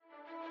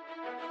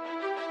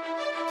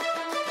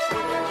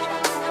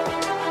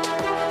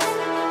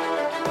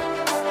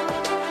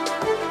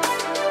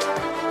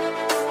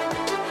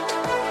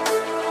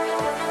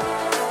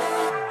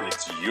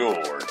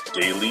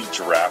Daily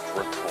Draft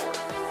Report.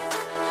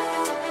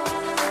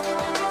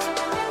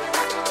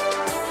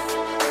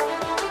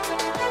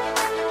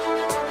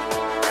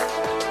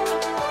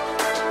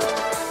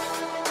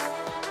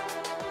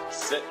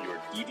 Set your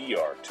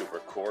DVR to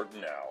record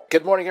now.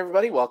 Good morning,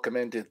 everybody. Welcome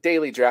into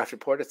Daily Draft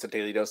Report. It's a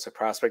daily dose of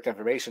prospect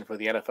information for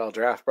the NFL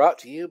Draft, brought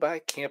to you by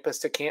Campus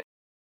to Camp.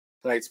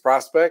 Tonight's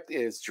prospect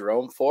is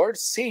Jerome Ford,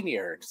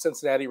 senior,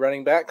 Cincinnati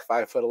running back,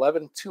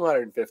 5'11",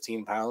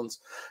 215 pounds.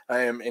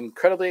 I am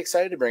incredibly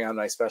excited to bring on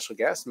my special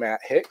guest,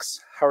 Matt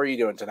Hicks. How are you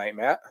doing tonight,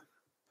 Matt?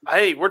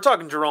 Hey, we're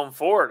talking Jerome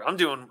Ford. I'm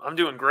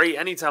doing great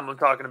anytime I'm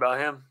talking about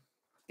him.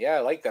 Yeah, I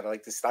like that. I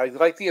like this. I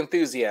like the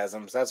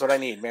enthusiasms. That's what I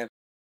need, man.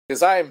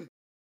 Because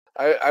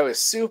I was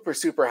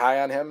super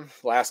high on him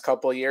last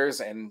couple of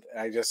years, and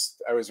I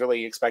was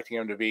really expecting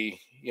him to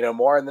be,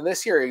 more. And then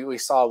this year we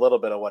saw a little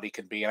bit of what he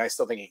could be, and I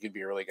still think he could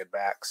be a really good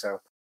back.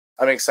 So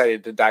I'm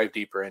excited to dive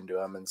deeper into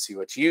him and see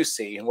what you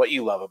see and what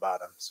you love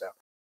about him. So,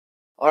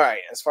 all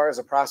right, as far as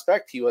a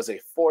prospect, he was a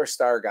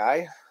 4-star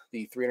guy,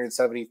 the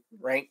 370th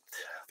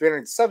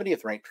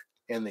ranked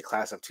in the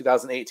class of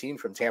 2018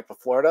 from Tampa,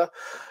 Florida.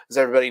 As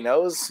everybody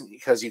knows,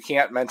 because you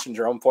can't mention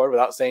Jerome Ford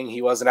without saying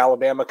he was an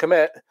Alabama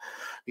commit,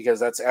 because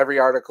that's every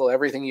article,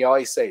 everything you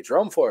always say.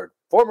 Jerome Ford,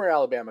 former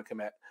Alabama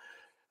commit,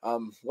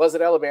 was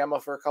at Alabama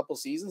for a couple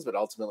seasons, but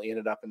ultimately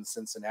ended up in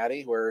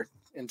Cincinnati, where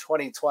in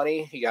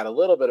 2020 he got a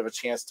little bit of a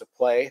chance to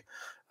play,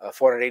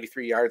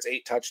 483 yards,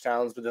 8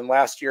 touchdowns. But then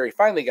last year he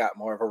finally got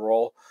more of a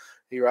role.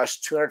 He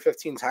rushed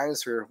 215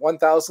 times for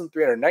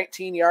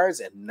 1,319 yards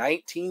and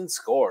 19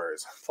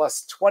 scores,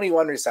 plus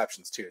 21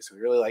 receptions too. So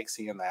we really like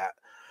seeing that.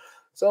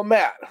 So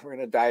Matt, we're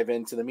going to dive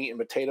into the meat and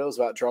potatoes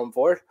about Jerome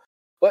Ford.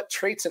 What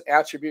traits and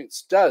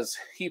attributes does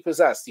he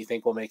possess do you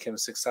think will make him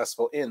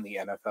successful in the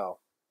NFL?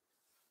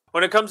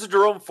 When it comes to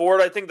Jerome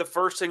Ford, I think the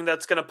first thing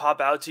that's going to pop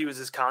out to you is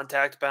his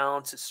contact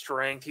balance, his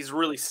strength. He's a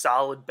really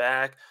solid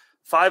back,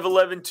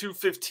 5'11",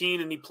 215,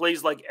 and he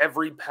plays like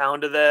every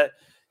pound of that.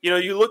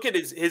 You look at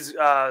his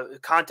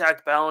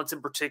contact balance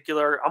in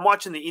particular. I'm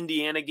watching the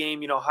Indiana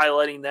game,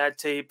 highlighting that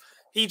tape.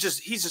 He's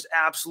just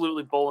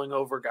absolutely bowling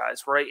over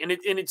guys, right? And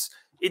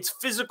it's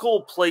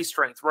physical play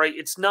strength, right?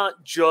 It's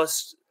not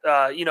just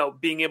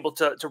being able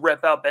to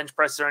rep out bench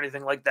press or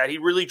anything like that. He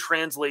really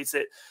translates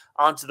it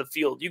onto the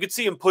field. You could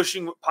see him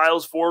pushing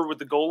piles forward with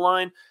the goal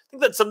line. I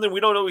think that's something we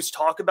don't always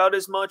talk about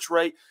as much,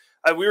 right?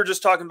 We were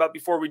just talking about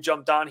before we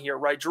jumped on here,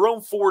 right?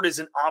 Jerome Ford is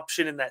an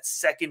option in that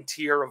second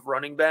tier of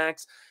running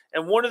backs.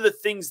 And one of the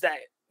things that,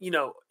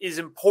 is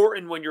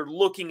important when you're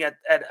looking at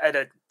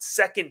a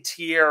second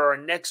tier or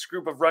a next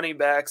group of running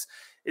backs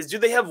is, do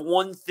they have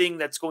one thing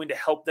that's going to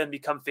help them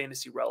become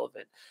fantasy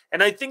relevant?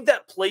 And I think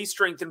that play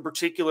strength in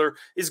particular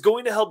is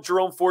going to help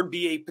Jerome Ford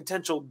be a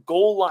potential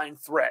goal line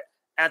threat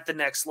at the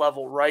next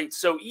level, right?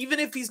 So even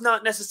if he's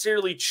not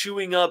necessarily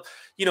chewing up,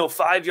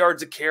 5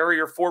 yards a carry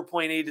or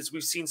 4.8, as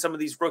we've seen some of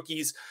these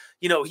rookies,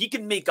 he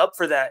can make up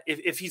for that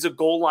if he's a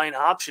goal line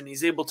option.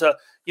 He's able to,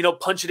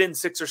 punch it in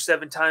 6 or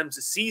 7 times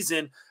a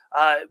season.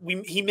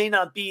 He may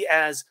not be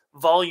as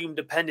volume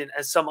dependent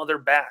as some other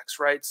backs,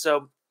 right?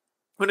 So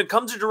when it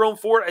comes to Jerome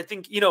Ford, I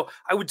think,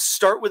 I would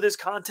start with his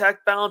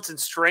contact balance and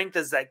strength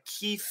as that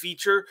key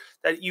feature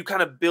that you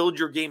kind of build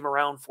your game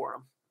around for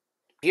him.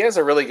 He has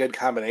a really good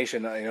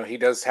combination. He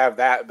does have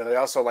that, but I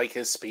also like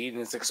his speed and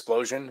his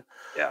explosion.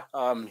 Yeah.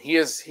 He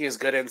is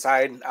good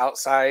inside,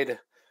 outside.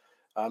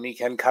 He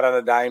can cut on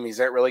a dime. He's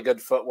got really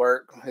good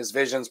footwork. His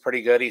vision's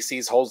pretty good. He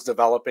sees holes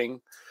developing.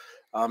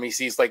 He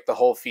sees like the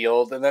whole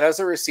field. And then as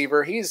a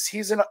receiver, he's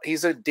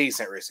a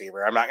decent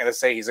receiver. I'm not going to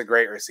say he's a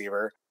great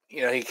receiver.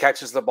 He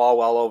catches the ball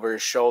well over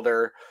his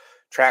shoulder,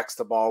 tracks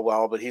the ball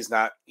well, but he's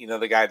not,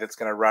 the guy that's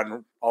going to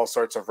run all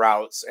sorts of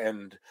routes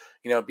and,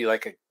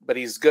 but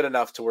he's good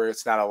enough to where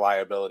it's not a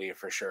liability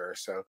for sure.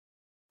 So,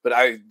 but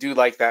I do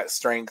like that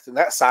strength, and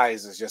that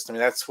size is just,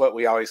 that's what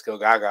we always go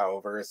gaga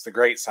over. It's the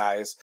great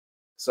size.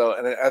 So,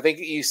 and I think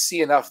you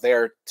see enough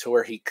there to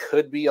where he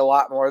could be a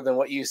lot more than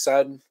what you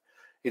said.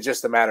 It's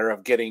just a matter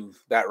of getting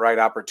that right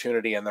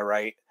opportunity and the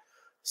right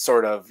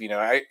sort of,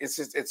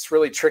 it's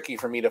really tricky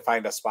for me to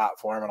find a spot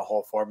for him and a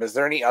hole for him. Is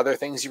there any other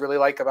things you really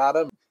like about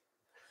him?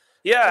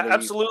 Yeah,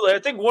 absolutely. I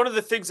think one of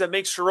the things that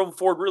makes Jerome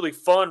Ford really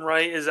fun,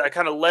 right, is I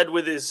kind of led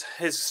with his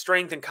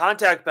strength and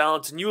contact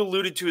balance, and you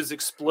alluded to his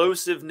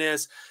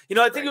explosiveness.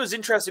 I think It was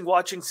interesting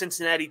watching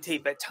Cincinnati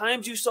tape. At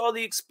times you saw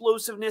the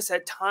explosiveness.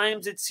 At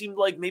times it seemed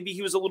like maybe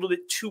he was a little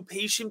bit too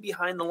patient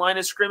behind the line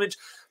of scrimmage.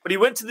 But he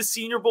went to the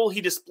Senior Bowl.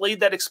 He displayed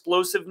that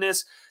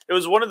explosiveness. It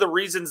was one of the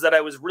reasons that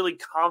I was really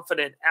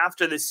confident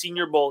after the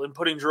Senior Bowl in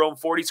putting Jerome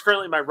Ford. He's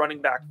currently my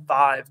running back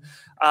 5.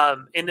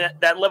 And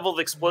that level of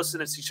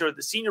explosiveness he showed at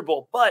the Senior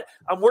Bowl. But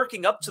I'm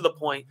working up to the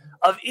point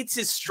of it's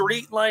his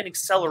straight line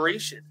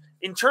acceleration.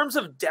 In terms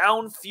of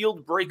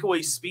downfield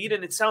breakaway speed,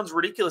 and it sounds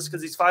ridiculous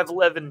because he's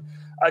 5'11",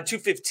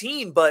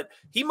 215, but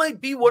he might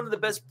be one of the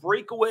best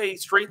breakaway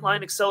straight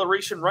line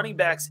acceleration running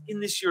backs in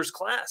this year's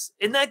class.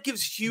 And that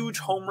gives huge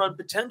home run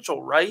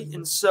potential, right?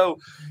 And so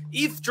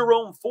if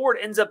Jerome Ford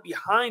ends up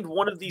behind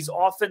one of these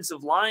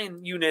offensive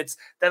line units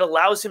that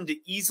allows him to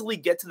easily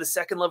get to the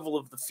second level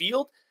of the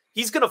field,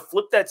 he's going to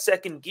flip that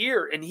second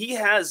gear, and he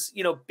has,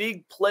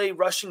 big play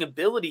rushing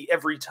ability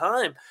every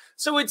time.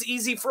 So it's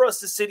easy for us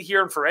to sit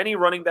here, and for any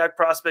running back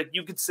prospect,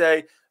 you could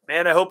say,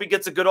 man, I hope he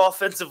gets a good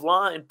offensive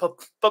line.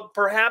 But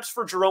perhaps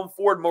for Jerome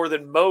Ford more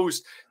than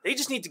most, they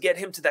just need to get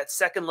him to that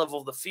second level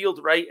of the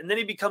field, right? And then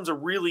he becomes a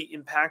really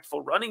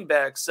impactful running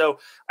back. So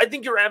I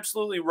think you're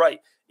absolutely right.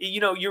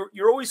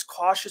 You're always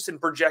cautious in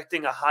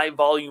projecting a high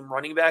volume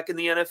running back in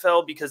the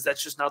NFL because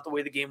that's just not the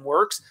way the game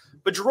works.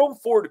 But Jerome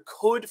Ford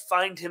could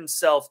find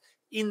himself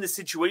in the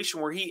situation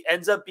where he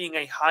ends up being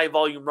a high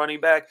volume running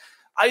back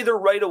either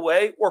right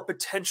away or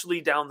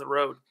potentially down the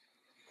road.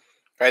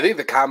 I think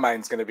the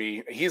combine's going to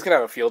be, he's going to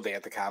have a field day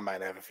at the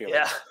combine, I have a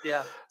feeling.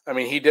 Yeah. I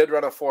mean, he did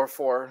run a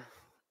 4.4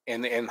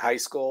 in high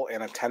school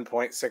and a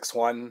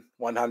 10.61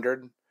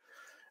 100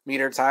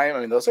 meter time. I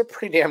mean, those are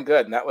pretty damn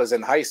good. And that was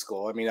in high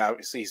school. I mean,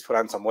 obviously he's put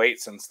on some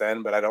weight since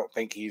then, but I don't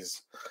think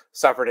he's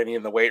suffered any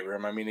in the weight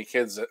room. I mean,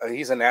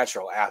 he's a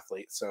natural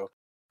athlete. So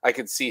I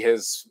could see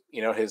his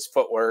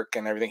footwork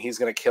and everything. He's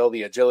going to kill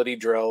the agility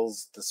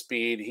drills, the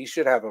speed. He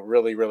should have a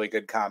really, really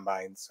good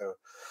combine. So,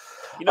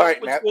 all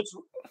right, Matt.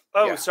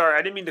 Sorry,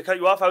 I didn't mean to cut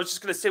you off. I was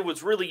just going to say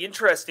what's really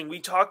interesting. We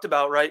talked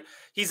about, right?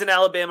 He's an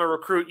Alabama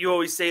recruit. You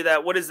always say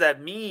that. What does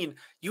that mean?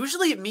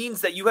 Usually it means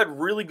that you had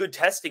really good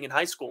testing in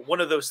high school. One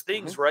of those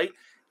things, right?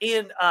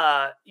 And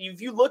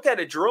if you look at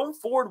it, Jerome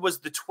Ford was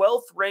the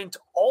 12th ranked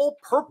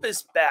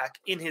all-purpose back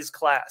in his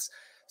class.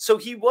 So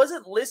he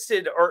wasn't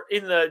listed or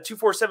in the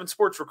 247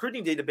 Sports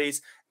recruiting database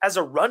as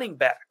a running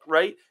back,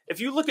 right? If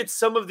you look at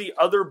some of the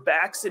other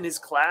backs in his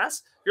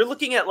class, you're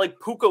looking at like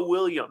Puka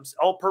Williams,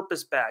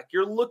 all-purpose back.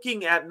 You're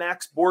looking at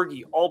Max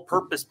Borghi,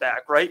 all-purpose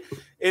back, right?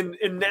 And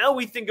now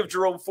we think of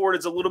Jerome Ford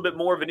as a little bit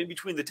more of an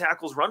in-between the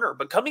tackles runner.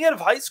 But coming out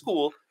of high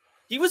school,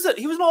 he was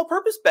an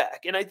all-purpose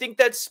back, and I think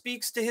that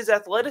speaks to his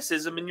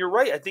athleticism. And you're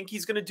right. I think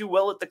he's going to do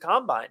well at the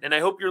combine. And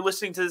I hope you're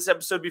listening to this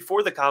episode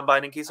before the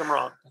combine in case I'm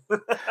wrong.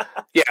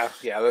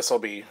 Yeah, this will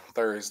be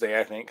Thursday,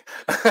 I think.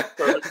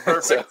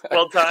 Perfect. So.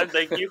 Well timed.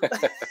 Thank you.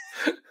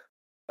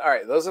 All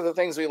right, those are the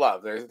things we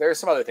love. There's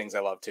some other things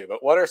I love too,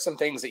 but what are some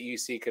things that you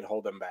see could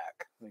hold him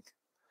back?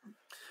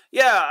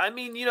 Yeah, I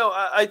mean,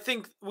 I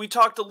think we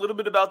talked a little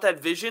bit about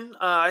that vision.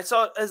 I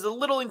saw it as a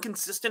little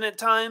inconsistent at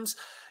times.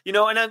 And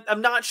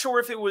I'm not sure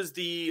if it was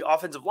the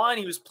offensive line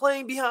he was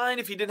playing behind,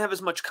 if he didn't have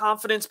as much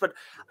confidence, but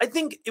I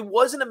think it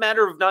wasn't a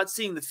matter of not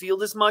seeing the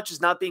field as much as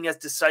not being as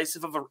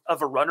decisive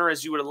of a runner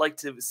as you would have liked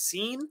to have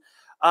seen.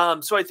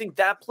 So I think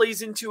that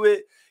plays into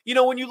it.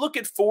 When you look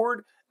at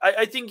Ford,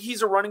 I think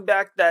he's a running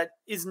back that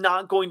is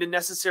not going to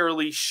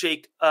necessarily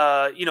shake,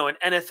 an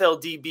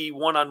NFL DB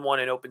one-on-one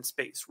in open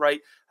space,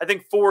 right? I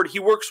think Ford, he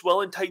works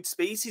well in tight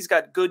space. He's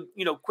got good,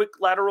 quick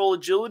lateral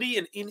agility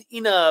and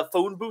in a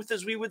phone booth,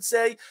 as we would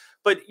say.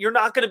 But you're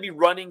not going to be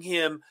running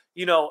him,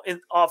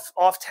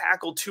 off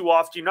tackle too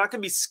often. You're not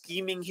going to be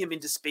scheming him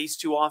into space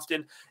too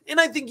often. And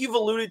I think you've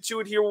alluded to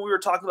it here when we were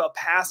talking about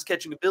pass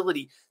catching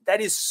ability. That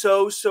is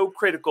so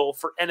critical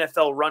for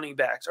NFL running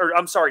backs,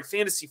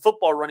 fantasy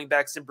football running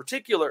backs in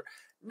particular.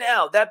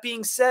 Now, that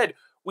being said,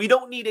 we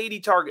don't need 80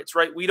 targets,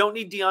 right? We don't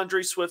need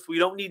DeAndre Swift. We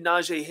don't need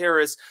Najee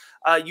Harris.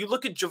 You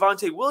look at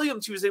Javonte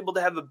Williams, who was able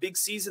to have a big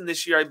season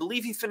this year. I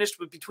believe he finished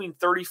with between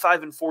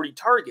 35 and 40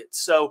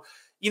 targets. So,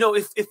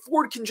 if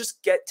Ford can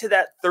just get to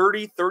that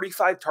 30,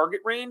 35 target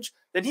range,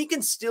 then he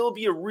can still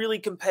be a really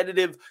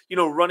competitive,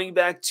 running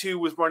back 2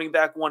 with running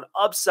back 1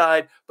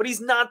 upside, but he's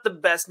not the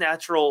best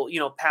natural,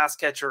 pass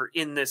catcher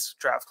in this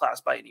draft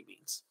class by any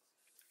means.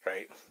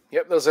 Right.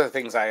 Yep. Those are the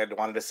things I had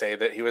wanted to say,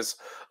 that he was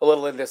a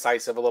little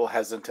indecisive, a little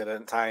hesitant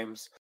at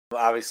times.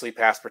 Obviously,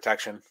 pass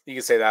protection. You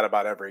can say that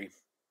about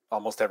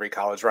almost every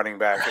college running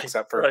back,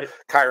 except for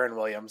Kyron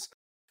Williams.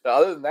 But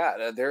other than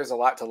that, there's a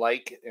lot to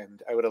like,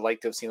 and I would have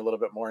liked to have seen a little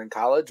bit more in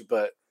college,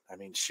 but I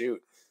mean,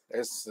 shoot,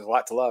 there's a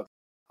lot to love.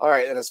 All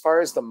right, and as far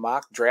as the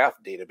mock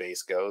draft database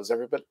goes,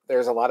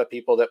 there's a lot of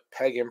people that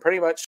peg him pretty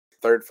much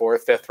 3rd,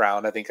 4th, 5th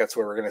round. I think that's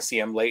where we're going to see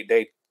him late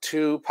day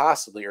 2,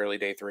 possibly early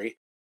day 3.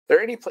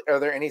 Are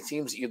there any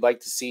teams that you'd like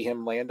to see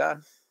him land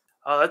on?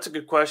 That's a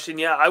good question.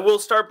 Yeah, I will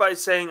start by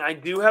saying I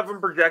do have him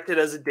projected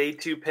as a day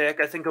 2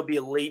 pick. I think he'll be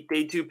a late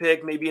day 2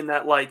 pick, maybe in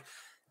that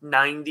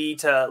 90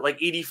 to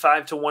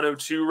 85 to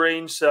 102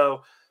 range.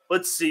 So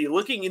let's see.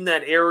 Looking in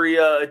that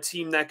area, a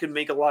team that could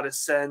make a lot of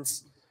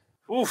sense.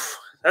 Oof,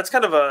 that's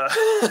kind of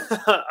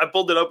I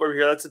pulled it up over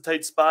here. That's a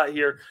tight spot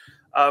here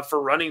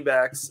for running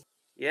backs.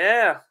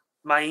 Yeah,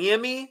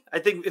 Miami. I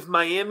think if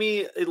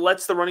Miami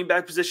lets the running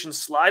back position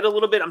slide a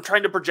little bit, I'm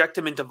trying to project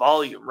him into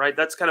volume, right?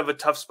 That's kind of a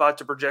tough spot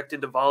to project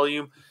into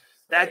volume.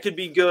 That could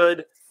be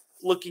good.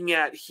 Looking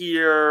at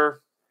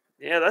here,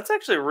 yeah, that's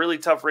actually a really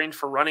tough range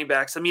for running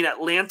backs. I mean,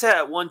 Atlanta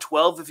at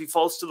 112, if he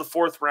falls to the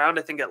 4th round,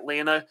 I think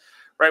Atlanta,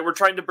 right? We're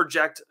trying to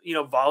project,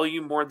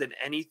 volume more than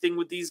anything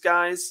with these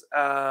guys.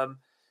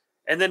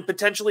 And then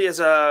potentially as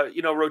a,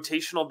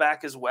 rotational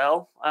back as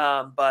well.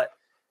 But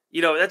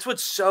that's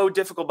what's so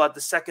difficult about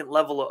the second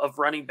level of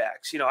running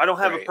backs. I don't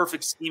have a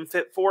perfect scheme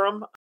fit for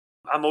them.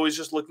 I'm always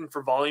just looking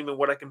for volume and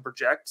what I can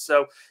project.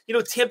 So,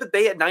 Tampa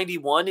Bay at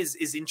 91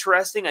 is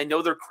interesting. I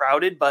know they're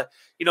crowded, but,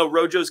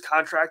 Rojo's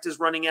contract is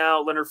running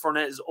out. Leonard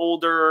Fournette is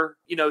older,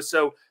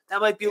 so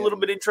that might be a little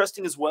bit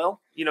interesting as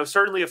well.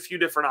 Certainly a few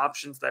different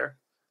options there.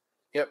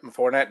 Yep, and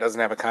Fournette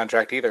doesn't have a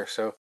contract either.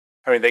 So,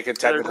 they could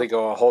technically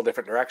go a whole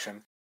different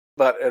direction.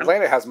 But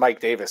Atlanta has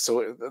Mike Davis,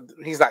 so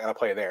he's not going to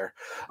play there.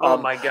 Oh,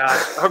 my God.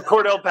 Or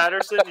Cordell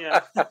Patterson,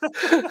 yeah.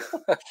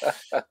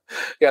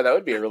 Yeah, that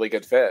would be a really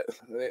good fit.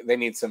 They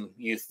need some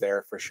youth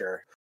there for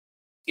sure.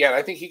 Yeah, and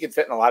I think he could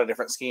fit in a lot of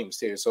different schemes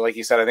too. So like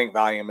you said, I think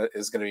volume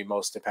is going to be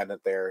most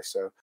dependent there.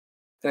 So,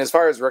 and as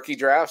far as rookie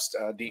drafts,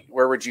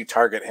 where would you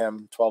target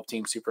him?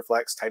 12-team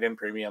Superflex, tight end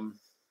premium?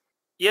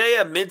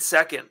 Yeah,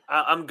 mid-second.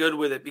 I'm good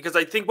with it because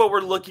I think what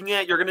we're looking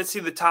at, you're going to see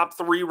the top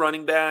 3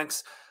 running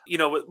backs.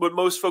 What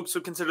most folks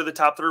would consider the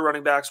top 3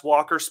 running backs,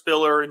 Walker,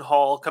 Spiller, and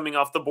Hall coming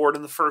off the board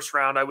in the first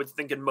round, I would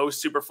think in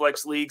most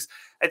Superflex leagues.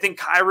 I think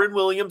Kyren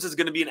Williams is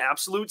going to be an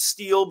absolute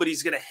steal, but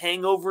he's going to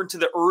hang over into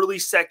the early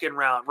second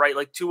round, right?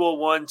 Like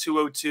 201,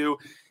 202.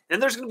 Then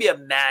there's going to be a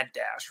mad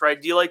dash,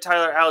 right? Do you like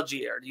Tyler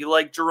Algier? Do you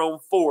like Jerome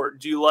Ford?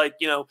 Do you like,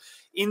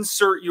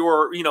 insert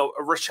your,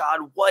 a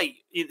Rashad White?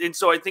 And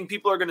so I think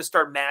people are going to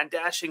start mad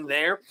dashing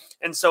there.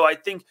 And so I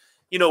think,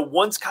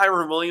 once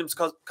Kyren Williams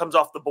comes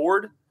off the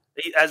board,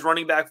 as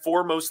running back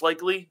 4, most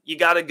likely, you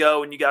got to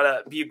go and you got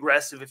to be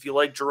aggressive if you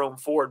like Jerome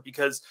Ford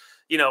because,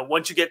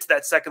 once you get to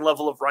that second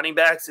level of running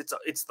backs,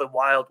 it's the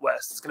Wild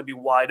West. It's going to be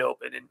wide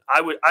open. And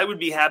I would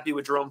be happy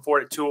with Jerome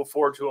Ford at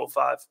 204,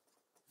 205.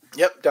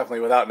 Yep,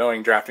 definitely without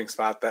knowing drafting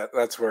spot,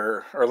 that's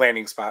where, or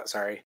landing spot,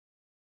 sorry.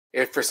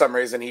 If for some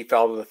reason he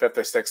fell to the 5th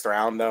or 6th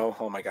round, though,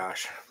 oh my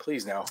gosh,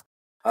 please no.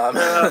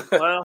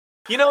 Well.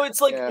 It's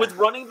like with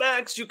running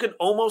backs, you can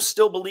almost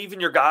still believe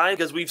in your guy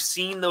because we've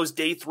seen those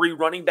day 3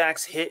 running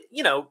backs hit,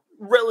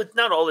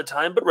 not all the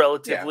time, but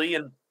relatively.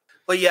 Yeah.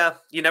 But you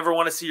never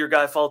want to see your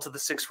guy fall to the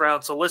 6th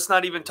round. So let's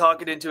not even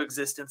talk it into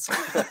existence.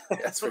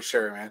 That's for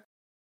sure, man.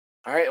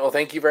 All right. Well,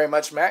 thank you very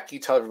much, Matt. Can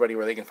you tell everybody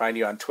where they can find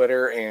you on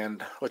Twitter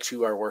and what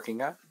you are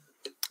working on?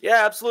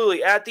 Yeah,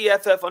 absolutely. At the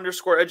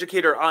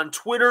FF_educator on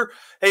Twitter.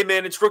 Hey,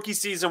 man, it's rookie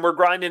season. We're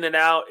grinding it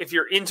out. If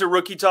you're into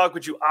rookie talk,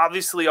 which you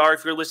obviously are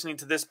if you're listening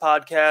to this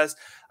podcast,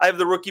 I have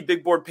the Rookie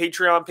Big Board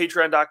Patreon,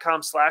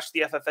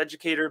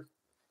 patreon.com/theFFeducator,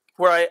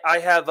 where I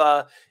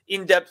have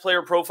in-depth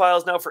player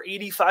profiles now for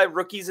 85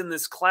 rookies in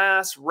this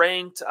class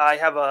ranked. I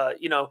have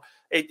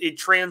it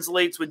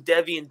translates with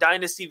Devy and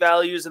Dynasty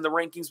values and the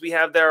rankings we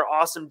have there.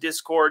 Awesome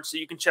Discord, so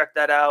you can check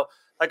that out.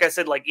 Like I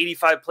said, like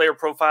 85 player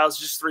profiles,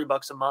 just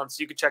 $3 a month.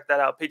 So you can check that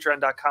out.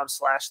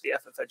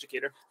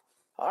 Patreon.com/theFFeducator.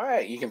 All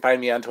right. You can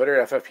find me on Twitter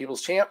at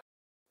FFPeoplesChamp.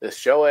 This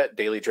show at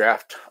Daily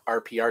Draft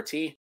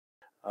RPRT.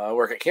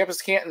 Work at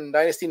Campus Canton,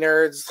 Dynasty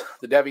Nerds,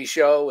 The Devy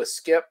Show with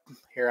Skip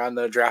here on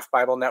the Draft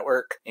Bible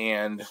Network.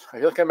 And I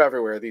feel like I'm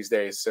everywhere these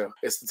days. So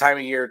it's the time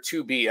of year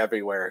to be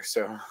everywhere.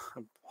 So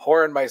I'm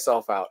whoring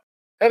myself out.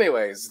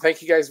 Anyways,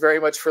 thank you guys very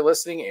much for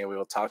listening, and we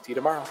will talk to you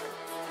tomorrow.